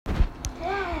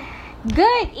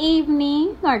Good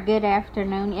evening or good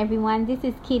afternoon, everyone. This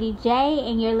is Kitty J,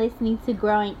 and you're listening to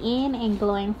Growing in and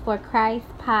Glowing for Christ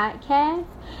podcast.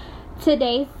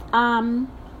 Today's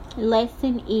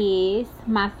lesson is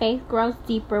My Faith Grows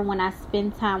Deeper When I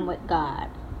Spend Time with God.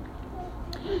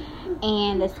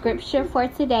 And the scripture for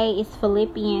today is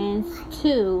Philippians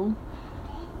 2,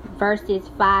 verses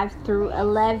 5 through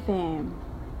 11.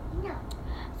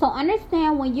 So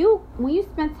understand when you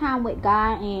spend time with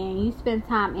God and you spend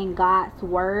time in God's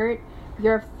word,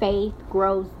 your faith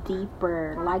grows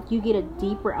deeper. Like you get a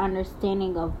deeper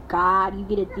understanding of God. You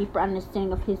get a deeper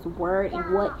understanding of His word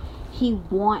and what He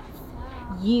wants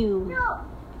you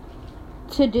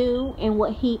to do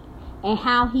and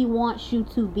how He wants you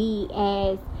to be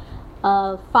as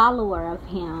a follower of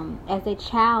Him, as a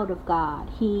child of God.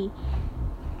 He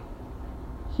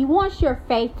wants your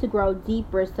faith to grow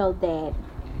deeper so that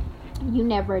you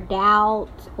never doubt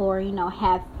or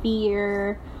have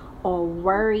fear or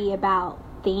worry about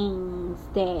things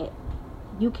that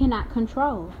you cannot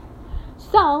control.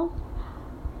 So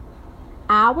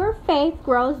our faith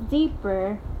grows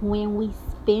deeper when we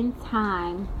spend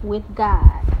time with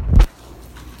God.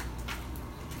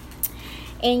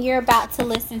 And you're about to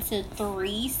listen to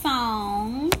 3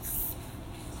 songs,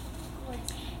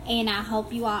 and I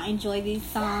hope you all enjoy these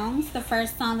songs. The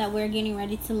first song that we're getting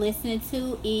ready to listen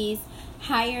to is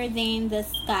Higher Than the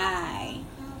Sky.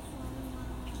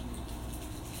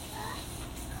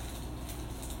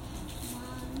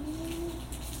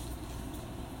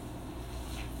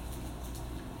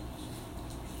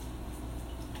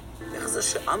 איך זה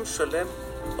שעם שלם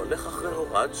הולך אחרי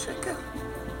הוראת שקר?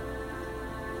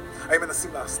 האם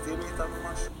מנסים להסתיר מאיתנו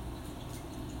משהו?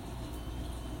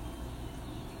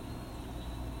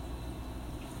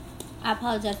 I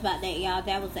apologize about that, y'all.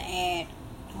 That was an ad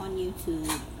on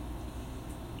YouTube.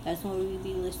 That's where we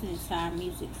be listening to our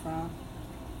music from.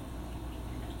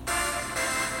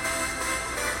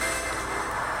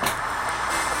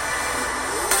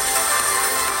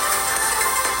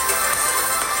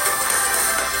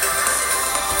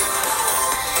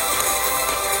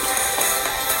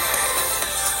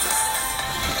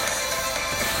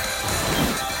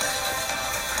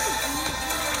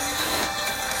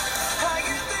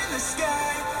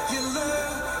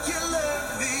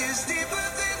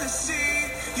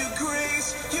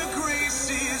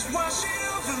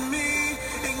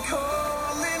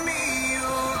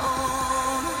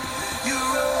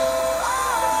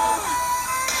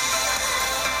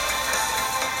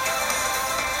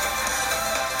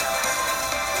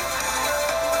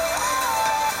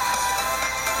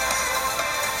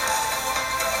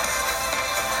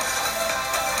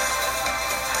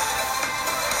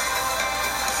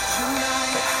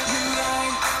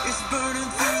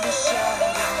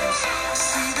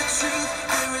 See the truth,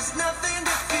 there is nothing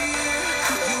to fear.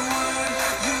 Your word,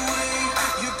 your way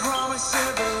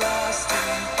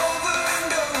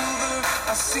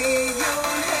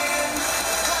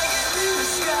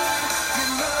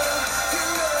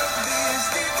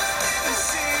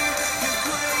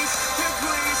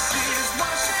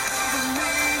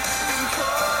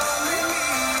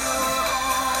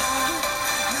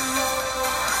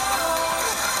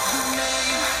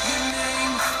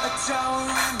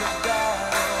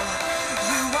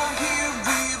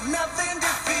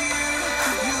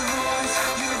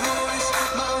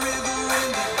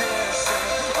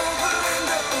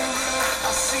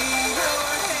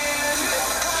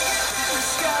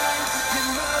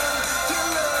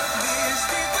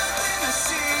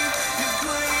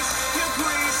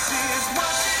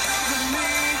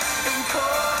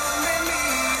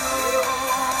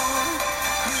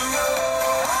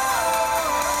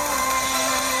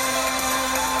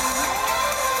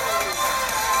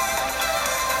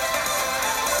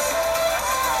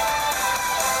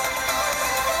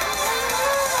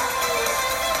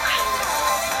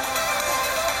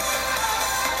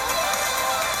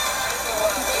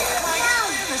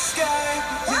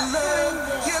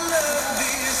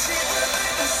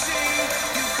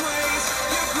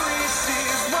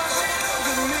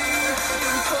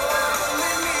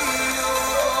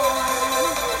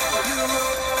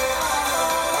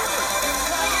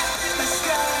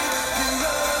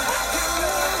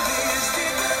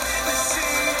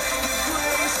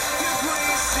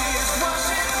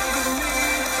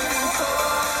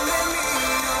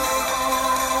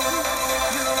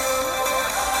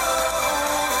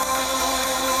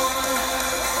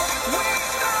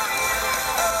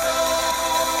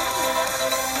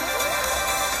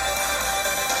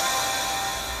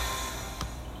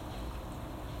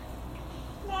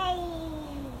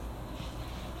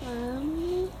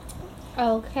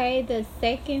Okay, the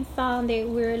second song that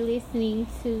we're listening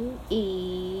to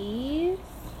is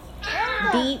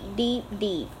Deep, Deep,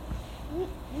 Deep.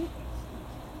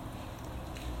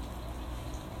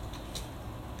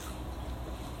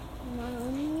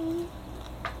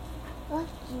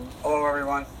 Hello,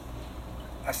 everyone.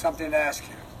 I have something to ask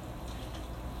you.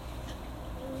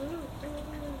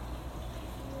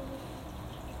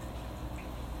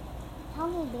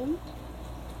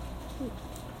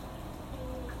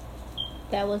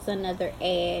 That was another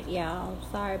ad, y'all.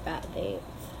 Sorry about that.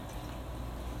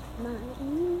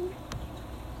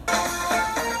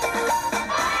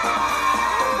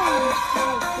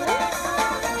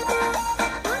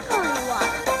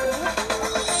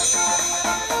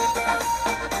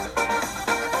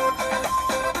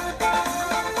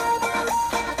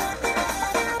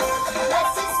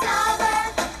 Let's discover,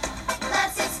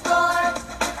 let's explore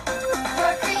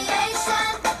your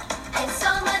creation and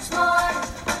so much more.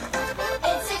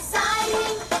 It's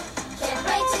exciting, can't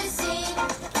wait to see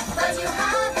what you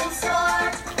have in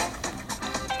store.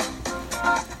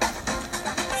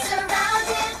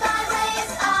 Surrounded by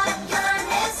waves of your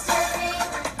mystery,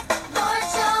 Lord,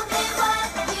 show me what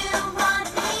you want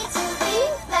me to be.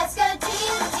 Let's go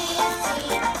deep, deep,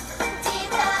 deep,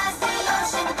 deep as the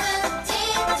ocean blue.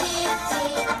 Deep, deep,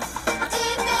 deep,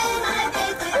 deep in my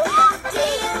faith with you.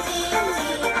 Deep, deep,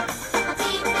 deep,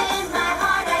 deep in my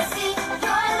heart I see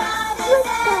your love is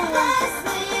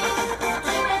endlessly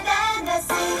deeper than the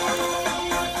sea.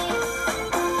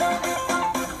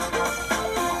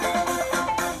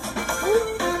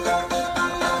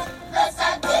 Let's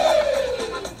dive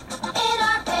deep in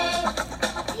our faith.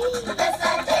 Let's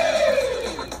dive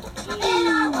deep in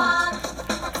our walk.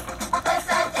 Let's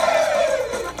dive deep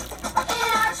in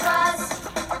our trust.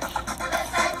 Let's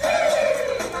dive deep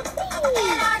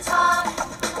in our talk.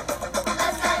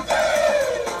 Let's dive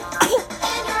deep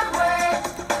in your word.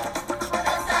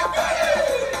 Let's dive deep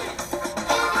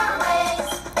in your ways.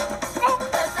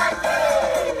 Let's dive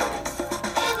deep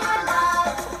in your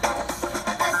love.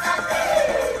 Let's dive deep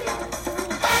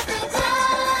every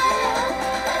time.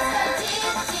 Let's go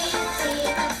deep, deep,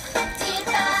 deep, deep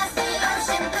as the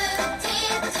ocean blue.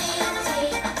 Deep, deep,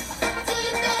 deep,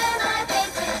 deep in my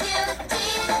faith with you.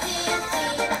 Deep, deep,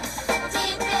 deep,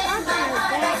 deep in my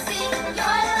heart I see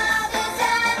your love is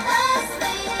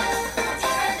endlessly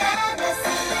deeper than the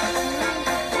sea.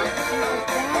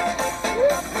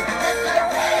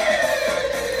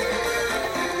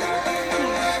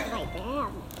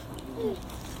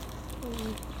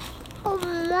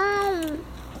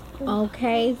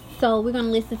 Okay, so we're gonna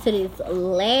listen to this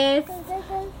last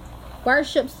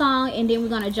worship song, and then we're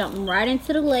gonna jump right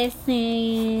into the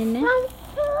lesson.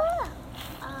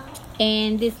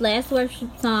 And this last worship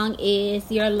song is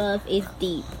 "Your Love Is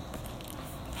Deep."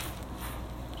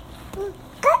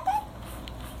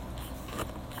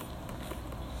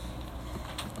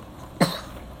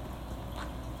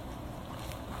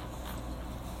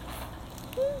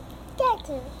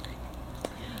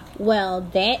 Well,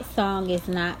 that song is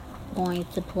not going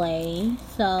to play,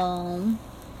 so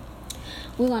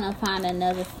we're gonna find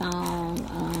another song.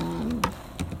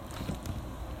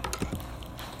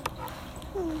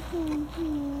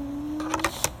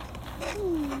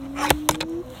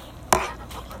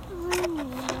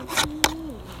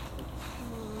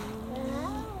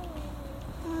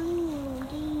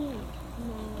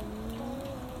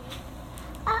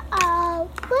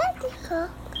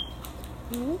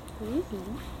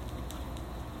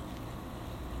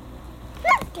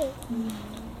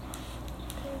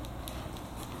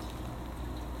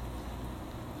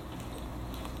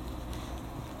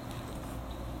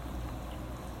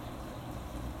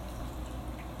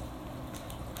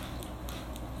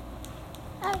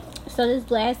 So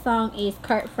this last song is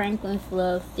Kurt Franklin's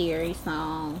Love Theory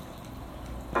song.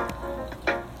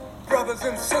 Brothers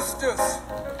and sisters,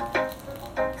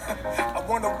 I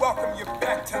want to welcome you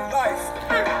back to life.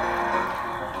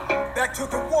 Back to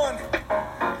the one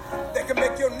that can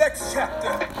make your next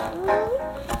chapter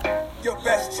your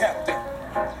best chapter.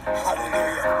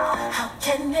 Hallelujah. How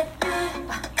can it be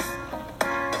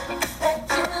that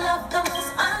you love the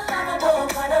most unlovable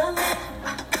part of me?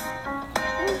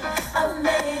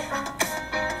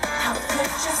 How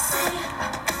could you see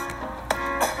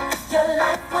your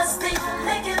life was the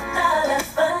only gift I'll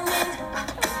ever need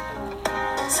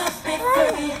to be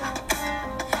free?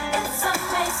 It's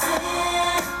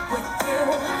amazing with you.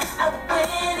 I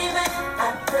win even if I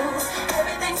lose.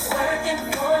 Everything's working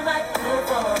for my good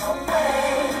for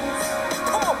always.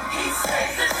 Come on. He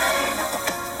saves the day.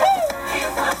 He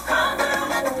will come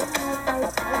through.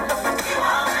 You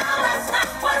all know that's not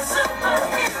what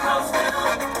superheroes do.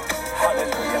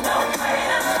 Hallelujah. No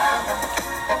greater love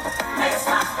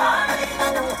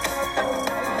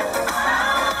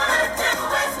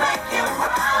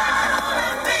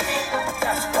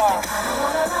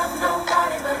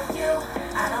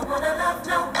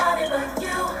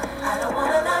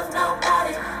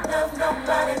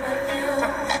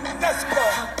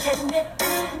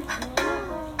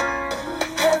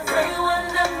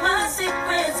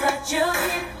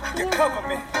cover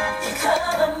me. You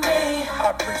cover me. I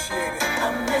appreciate it. A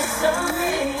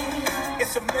mystery.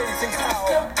 It's amazing how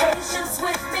Your patience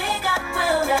with me, God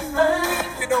will never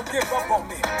leave. you don't give up on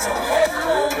me. Don't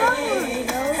ever leave.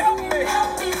 Help me.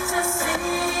 Help me to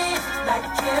see like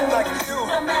Like you. you.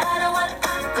 No matter what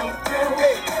I go through,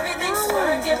 Hey. everything's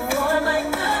working for my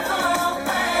good for all Let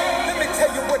pain. me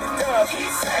tell you what he does. He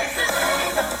saves the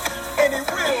day. And he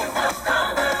will.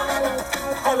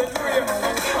 Hallelujah.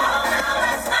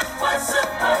 That's not what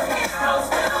superheroes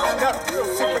do. Not real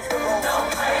superheroes.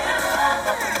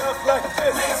 Love like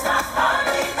this.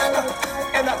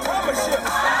 And I promise you,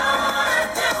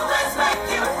 Do is make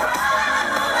you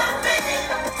proud of me.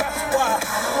 that's why.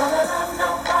 I don't wanna love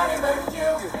nobody but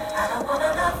you. I don't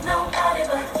wanna love nobody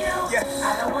but you. Yes. I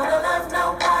don't wanna love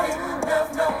nobody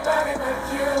but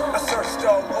you. I searched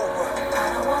all over. I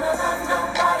don't wanna love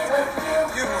nobody but you.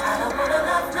 You. I don't wanna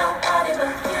love nobody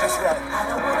but you. That's right. I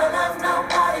don't wanna love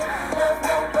nobody but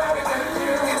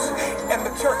you. And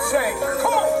the church saying,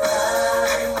 come on.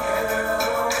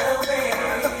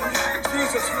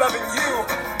 Jesus loving you.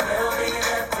 Will be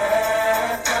the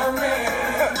death of me.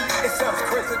 It sounds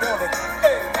crazy, don't it?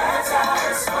 Hey, That's how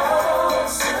it's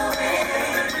supposed to be.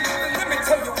 let me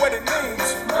tell you what it means.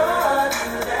 Lord,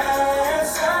 you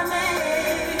less of me.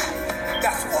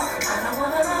 That's why. I don't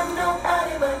wanna love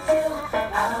nobody but you.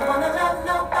 I don't wanna love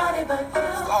nobody but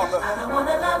you. Father. I don't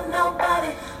wanna love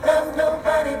nobody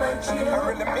but you. I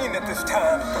really mean it this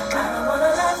time. I don't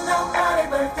wanna love nobody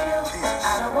but you. Jesus.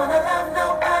 I don't wanna love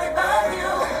nobody but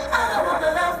you. I don't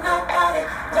wanna love nobody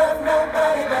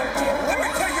but you. Let me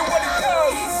tell you what he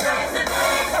does. He saves the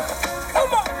day.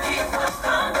 Come on. He will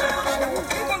come through.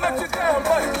 He won't let you down,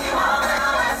 buddy.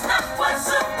 That's not what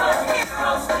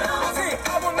superheroes do. See,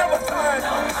 I will never find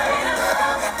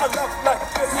a love like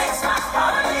this. Makes my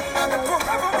heart beat.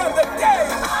 Forever on the day.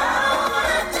 All I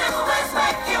wanna do is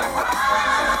make you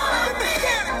proud. Let me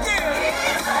hear it again.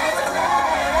 He saves the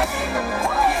day. He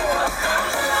will come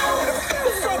through. It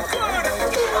feels so good.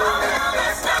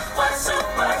 That's not what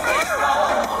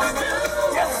superheroes do.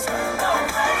 Yes.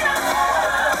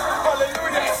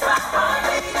 Hallelujah. Makes my heart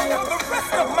beat. For the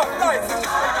rest of my life.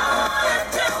 All I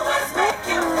do is make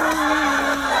you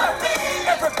proud.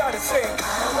 Everybody sing.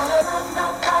 I don't wanna love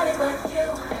nobody but you.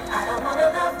 I don't wanna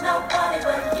love nobody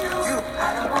but you. I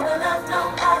don't wanna love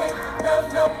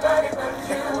nobody but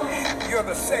you. You're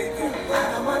the Savior.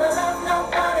 I don't wanna love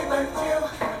nobody but you.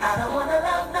 I don't wanna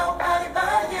love nobody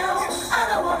but you. I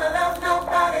don't wanna love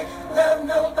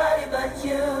nobody but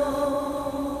you.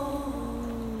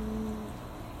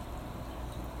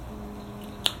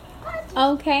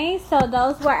 Okay, so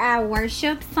those were our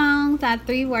worship songs, our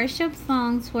 3 worship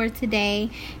songs for today.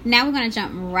 Now we're going to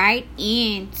jump right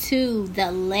into the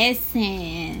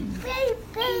lesson.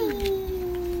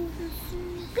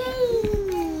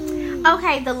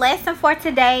 Okay, the lesson for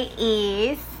today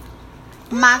is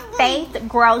my faith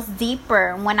grows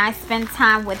deeper when I spend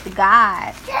time with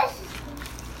God.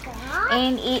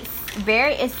 And it's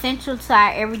very essential to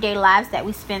our everyday lives that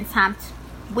we spend time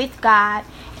with God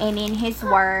and in His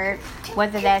Word,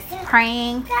 whether that's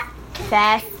praying,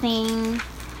 fasting,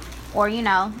 or,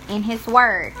 in His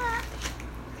Word.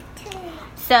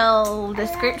 So the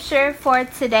scripture for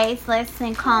today's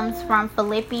lesson comes from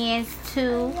Philippians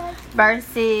 2,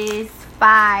 verses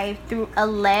 5 through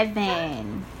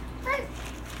 11.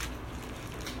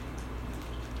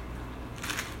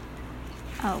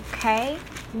 Okay,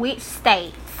 which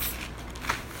states,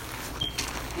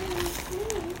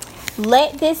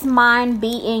 "Let this mind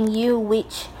be in you,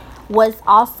 which was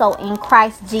also in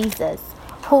Christ Jesus,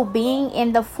 who being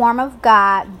in the form of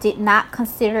God did not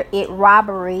consider it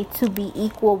robbery to be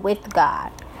equal with God,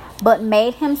 but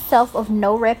made himself of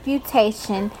no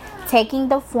reputation, taking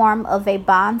the form of a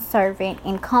bondservant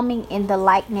and coming in the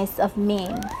likeness of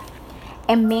men.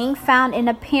 And being found in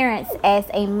appearance as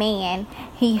a man,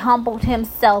 he humbled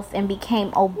himself and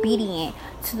became obedient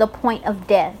to the point of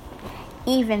death,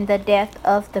 even the death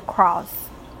of the cross.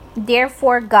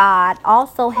 Therefore God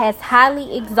also has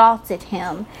highly exalted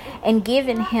him and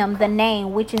given him the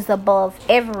name which is above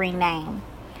every name,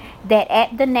 that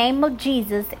at the name of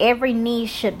Jesus every knee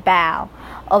should bow,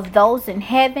 of those in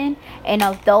heaven and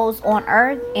of those on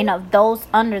earth and of those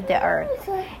under the earth,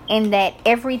 and that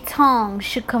every tongue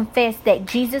should confess that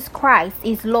Jesus Christ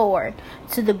is Lord,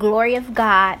 to the glory of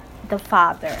God the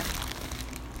Father."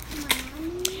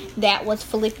 That was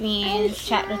Philippians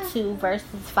chapter 2, verses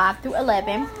 5 through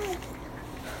 11.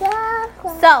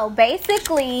 So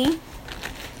basically,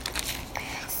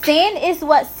 sin is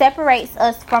what separates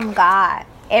us from God.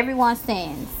 Everyone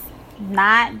sins.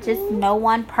 Not just no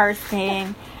one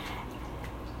person.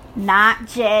 Not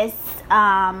just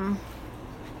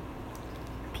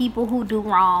people who do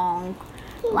wrong.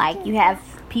 Like you have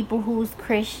people who's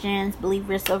Christians,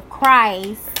 believers of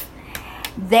Christ.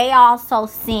 They also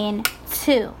sin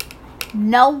too.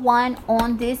 No one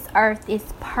on this earth is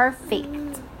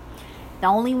perfect. The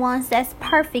only ones that's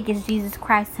perfect is Jesus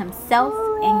Christ himself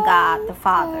and God the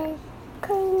Father.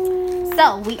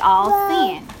 So we all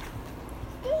sin.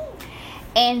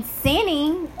 And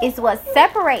sinning is what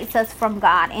separates us from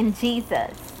God and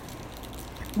Jesus.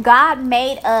 God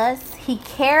made us. He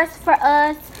cares for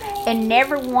us and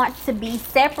never wants to be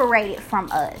separated from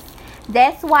us.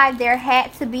 That's why there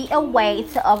had to be a way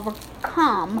to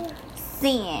overcome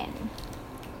sin.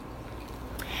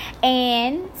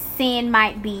 And sin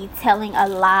might be telling a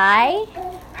lie,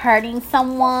 hurting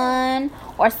someone,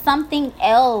 or something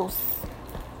else.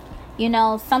 You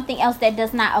know, something else that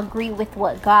does not agree with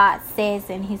what God says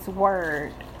in his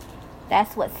word.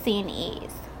 That's what sin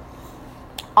is.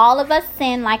 All of us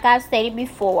sin, like I've stated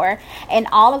before, and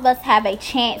all of us have a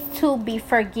chance to be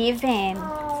forgiven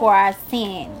for our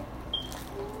sin.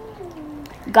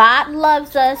 God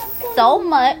loves us so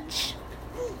much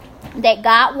that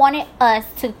God wanted us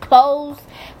to close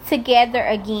together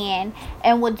again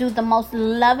and would do the most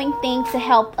loving thing to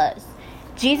help us.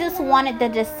 Jesus wanted the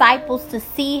disciples to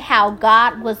see how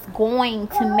God was going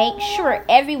to make sure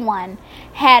everyone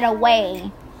had a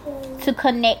way to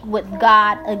connect with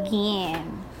God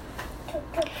again.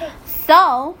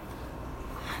 So,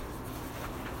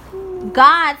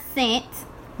 God sent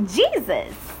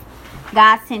Jesus.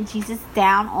 God sent Jesus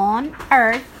down on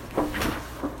earth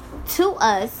to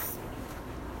us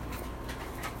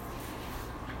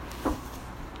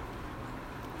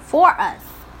for us.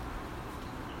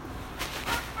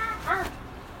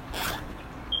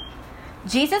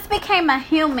 Jesus became a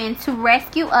human to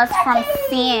rescue us from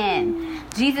sin.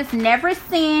 Jesus never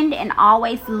sinned and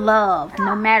always loved.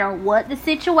 No matter what the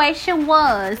situation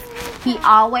was, he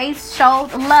always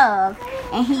showed love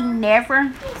and he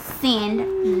never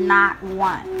sinned, not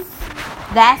once.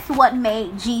 That's what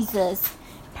made Jesus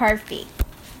perfect.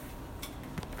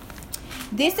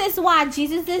 This is why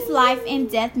Jesus' life and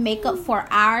death make up for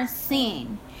our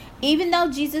sin. Even though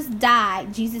Jesus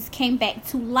died, Jesus came back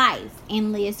to life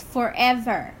and lives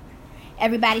forever.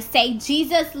 Everybody say,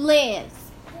 Jesus lives.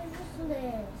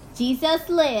 Jesus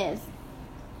lives.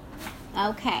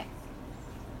 Okay.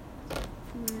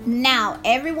 Now,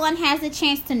 everyone has a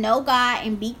chance to know God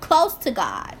and be close to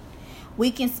God. We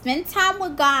can spend time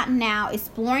with God now,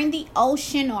 exploring the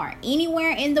ocean or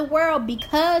anywhere in the world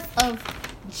because of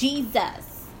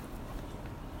Jesus.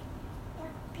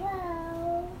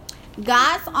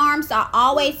 God's arms are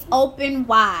always open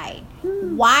wide,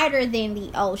 wider than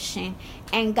the ocean.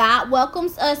 And God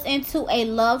welcomes us into a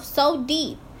love so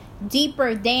deep,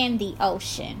 deeper than the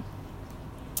ocean.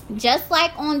 Just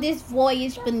like on this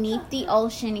voyage beneath the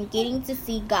ocean and getting to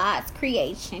see God's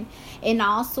creation in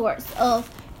all sorts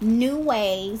of new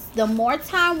ways, the more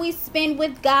time we spend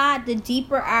with God, the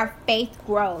deeper our faith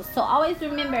grows. So always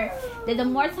remember that the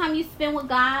more time you spend with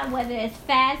God, whether it's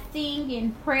fasting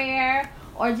and prayer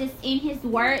or just in his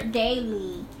word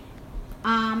daily,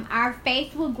 our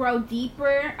faith will grow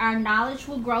deeper, our knowledge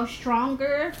will grow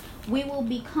stronger, we will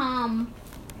become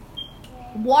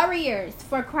warriors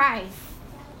for Christ.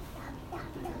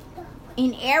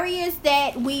 In areas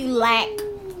that we lack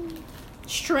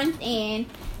strength in,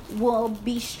 will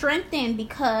be strengthened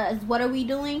because what are we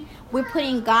doing? We're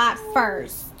putting God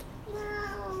first.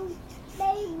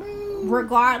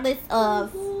 Regardless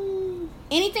of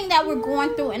anything that we're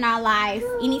going through in our life,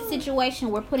 any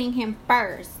situation, we're putting him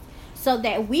first so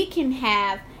that we can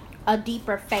have a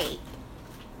deeper faith.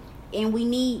 And we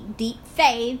need deep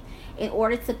faith in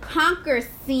order to conquer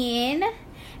sin,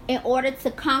 in order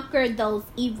to conquer those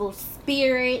evil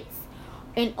spirits,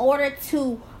 in order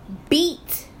to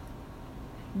beat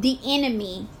the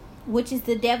enemy, which is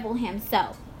the devil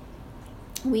himself.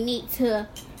 We need to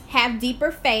have deeper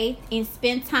faith and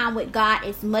spend time with God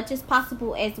as much as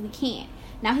possible as we can.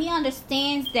 Now, he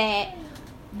understands that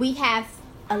we have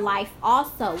a life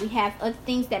also. We have other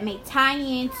things that may tie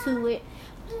into it.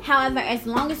 However, as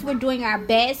long as we're doing our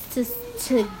best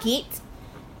to get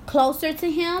closer to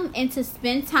him and to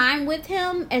spend time with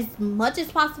him as much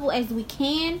as possible as we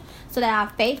can, so that our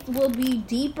faith will be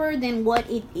deeper than what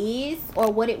it is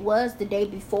or what it was the day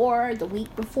before, the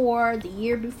week before, the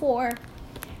year before,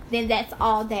 then that's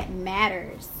all that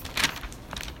matters.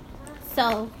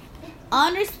 So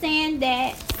understand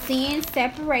that sin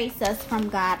separates us from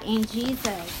God and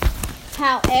Jesus.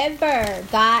 However,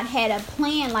 God had a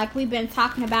plan, like we've been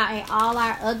talking about in all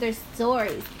our other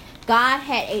stories. God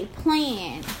had a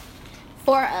plan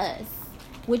for us,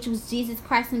 which was Jesus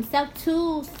Christ himself,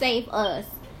 to save us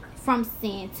from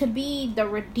sin, to be the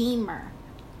redeemer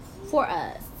for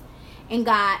us. And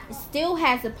God still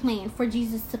has a plan for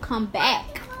Jesus to come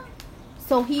back.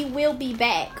 So he will be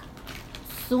back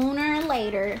sooner or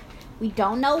later. We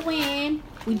don't know when.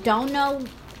 We don't know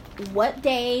what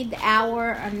day, the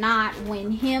hour, or not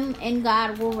when him and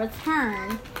God will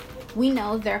return. We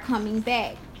know they're coming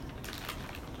back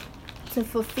to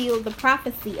fulfill the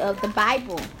prophecy of the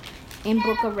Bible in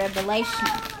Book of Revelation.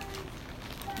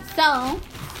 So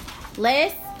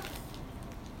let's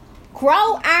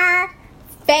grow our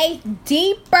faith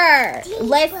deeper.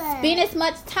 Let's spend as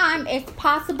much time as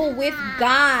possible with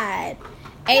God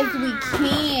as we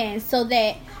can, so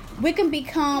that we can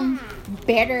become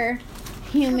better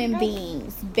human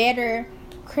beings, better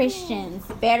Christians,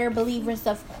 better believers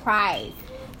of Christ,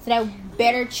 so that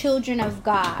better children of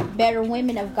God, better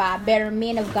women of God, better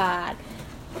men of God,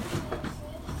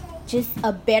 just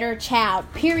a better child,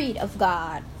 period, of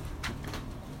God.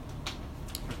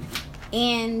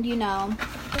 And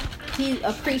he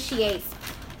appreciates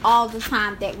all the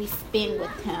time that we spend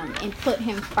with him and put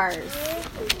him first.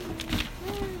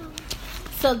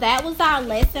 So that was our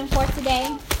lesson for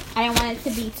today. I didn't want it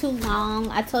to be too long.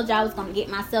 I told you I was going to get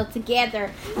myself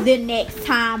together the next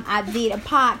time I did a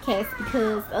podcast,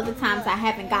 because other times I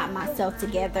haven't got myself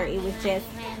together. It was just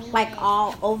like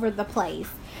all over the place.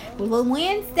 Well,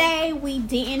 Wednesday we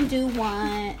didn't do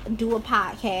a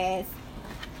podcast.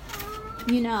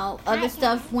 Other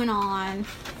stuff went on.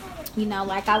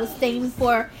 Like I was stating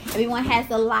before, everyone has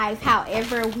a life.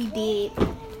 However, we did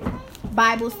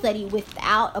Bible study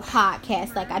without a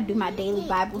podcast. Like I do my daily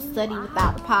Bible study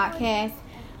without a podcast.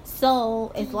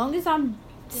 So as long as I'm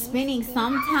spending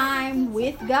some time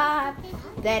with God,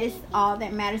 that is all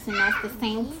that matters. And that's the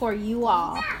same for you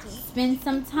all. Spend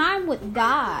some time with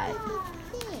God.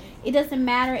 It doesn't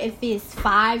matter if it's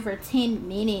 5 or 10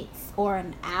 minutes or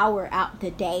an hour out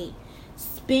the day.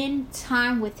 Spend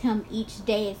time with him each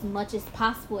day as much as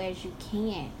possible as you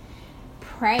can.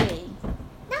 Pray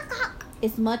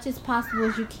as much as possible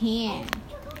as you can.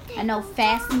 I know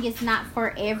fasting is not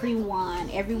for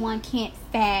everyone. Everyone can't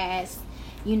fast.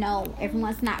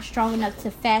 Everyone's not strong enough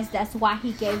to fast. That's why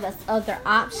he gave us other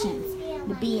options,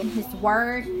 to be in his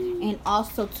word and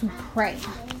also to pray.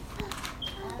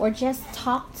 Or just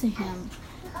talk to him.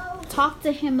 Talk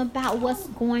to him about what's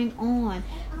going on.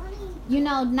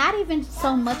 Not even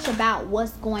so much about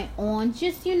what's going on.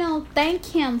 Just, thank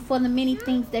him for the many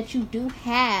things that you do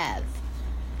have.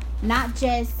 Not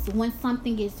just when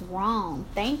something is wrong.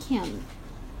 Thank him.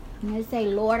 Say,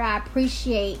 Lord, I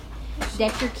appreciate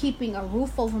that you're keeping a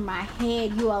roof over my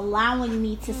head. You're allowing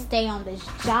me to stay on this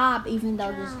job, even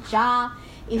though this job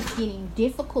is getting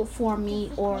difficult for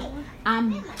me, or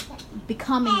I'm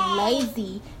becoming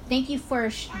lazy. Thank you for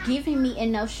giving me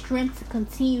enough strength to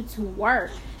continue to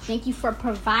work. Thank you for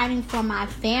providing for my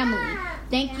family.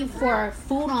 Thank you for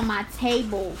food on my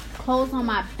table, clothes on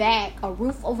my back, a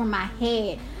roof over my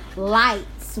head,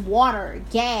 lights, water,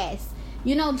 gas.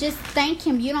 Just thank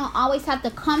him. You don't always have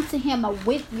to come to him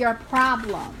with your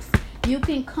problems. You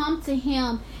can come to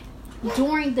him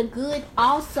during the good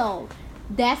also.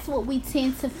 That's what we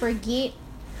tend to forget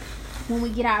when we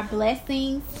get our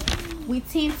blessings. We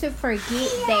tend to forget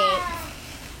that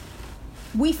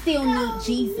we still need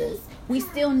Jesus. We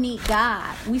still need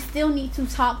God. We still need to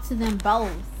talk to them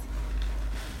both.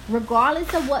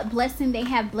 Regardless of what blessing they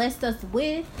have blessed us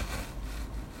with,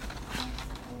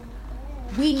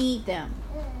 we need them.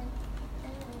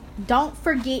 Don't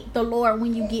forget the Lord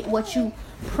when you get what you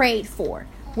prayed for,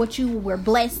 what you were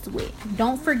blessed with.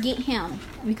 Don't forget him,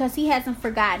 because he hasn't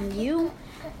forgotten you.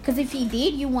 Because if he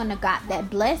did, you wouldn't have got that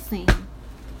blessing.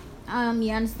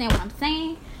 You understand what I'm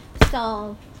saying?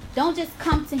 So don't just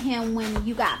come to him when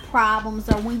you got problems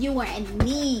or when you were in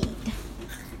need.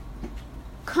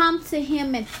 Come to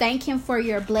him and thank him for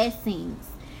your blessings.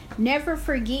 Never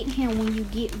forget him when you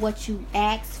get what you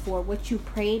asked for, what you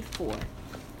prayed for.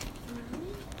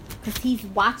 Because he's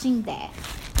watching that.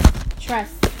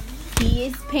 Trust me. He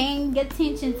is paying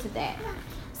attention to that.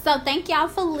 So thank y'all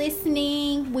for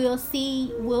listening.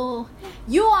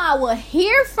 You all will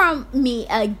hear from me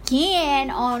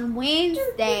again on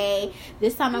Wednesday.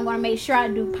 This time I'm going to make sure I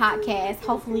do podcasts.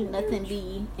 Hopefully nothing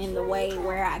be in the way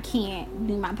where I can't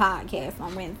do my podcast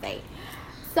on Wednesday.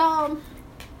 So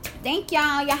thank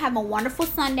y'all. Y'all have a wonderful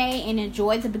Sunday and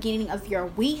enjoy the beginning of your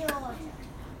week.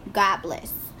 God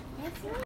bless.